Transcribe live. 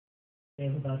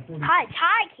Hi,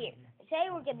 Ty here. Today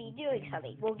we're going to be doing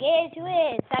something. We'll get into it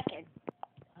in a second.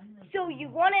 So you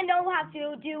want to know how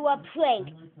to do a prank.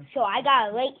 So I got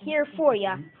it right here for you.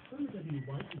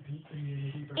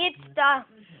 It's the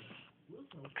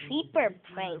creeper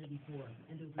prank.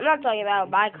 I'm not talking about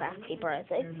a Minecraft creeper, is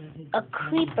it? A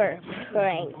creeper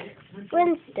prank. For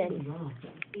instance,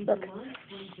 look.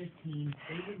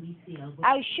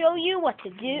 I'll show you what to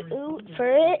do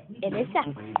for it in a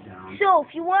second. So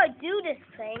if you want to do this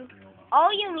prank,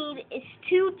 all you need is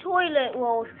 2 toilet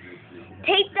rolls.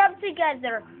 Tape them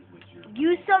together.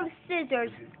 Use some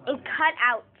scissors and cut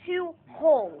out 2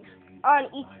 holes on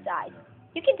each side.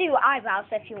 You can do eyebrows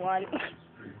if you want.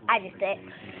 I just did.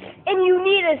 And you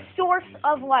need a source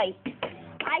of light.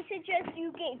 I suggest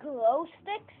you get glow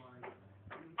sticks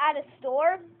at a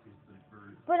store,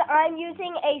 but I'm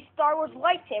using a Star Wars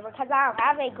lightsaber because I don't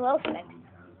have a glow stick.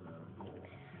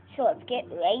 So let's get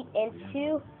right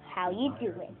into how you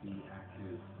do it.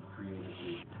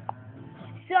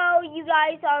 So you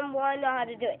guys want to know how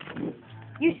to do it.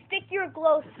 You stick your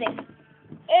glow stick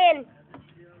in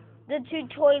the 2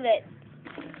 toilet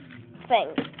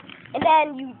things. And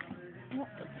then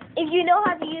if you know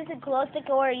how to use a glow stick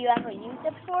or you ever used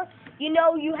it before, you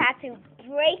know you have to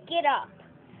break it up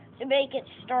to make it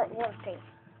start working.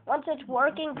 Once it's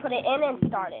working, put it in and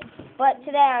start it. But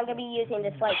today I'm going to be using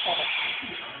this lightsaber.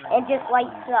 It just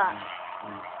lights up.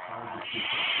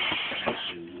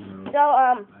 So,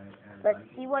 let's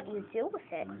see what you do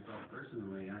with it.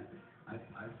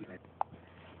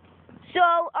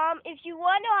 So, if you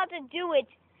want to know how to do it,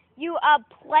 you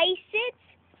place it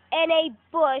in a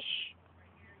bush,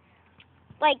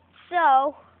 like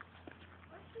so.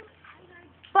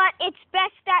 But it's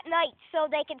best at night so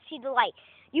they can see the light.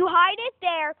 You hide it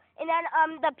there, and then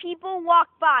the people walk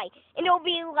by, and they'll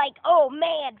be like, "Oh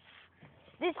man,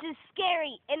 this is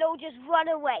scary," and they'll just run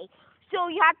away. So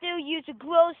you have to use a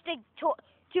glow stick, 2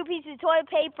 pieces of toilet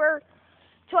paper,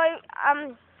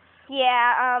 the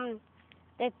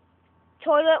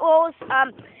toilet rolls,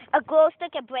 a glow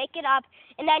stick, and break it up,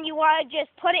 and then you want to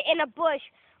just put it in a bush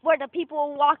where the people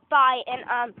will walk by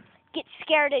and get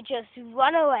scared and just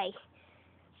run away.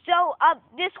 So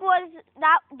this was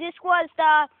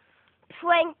the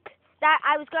prank that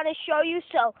I was going to show you.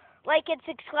 So like and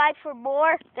subscribe for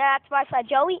more. That's my friend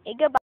Joey, and goodbye.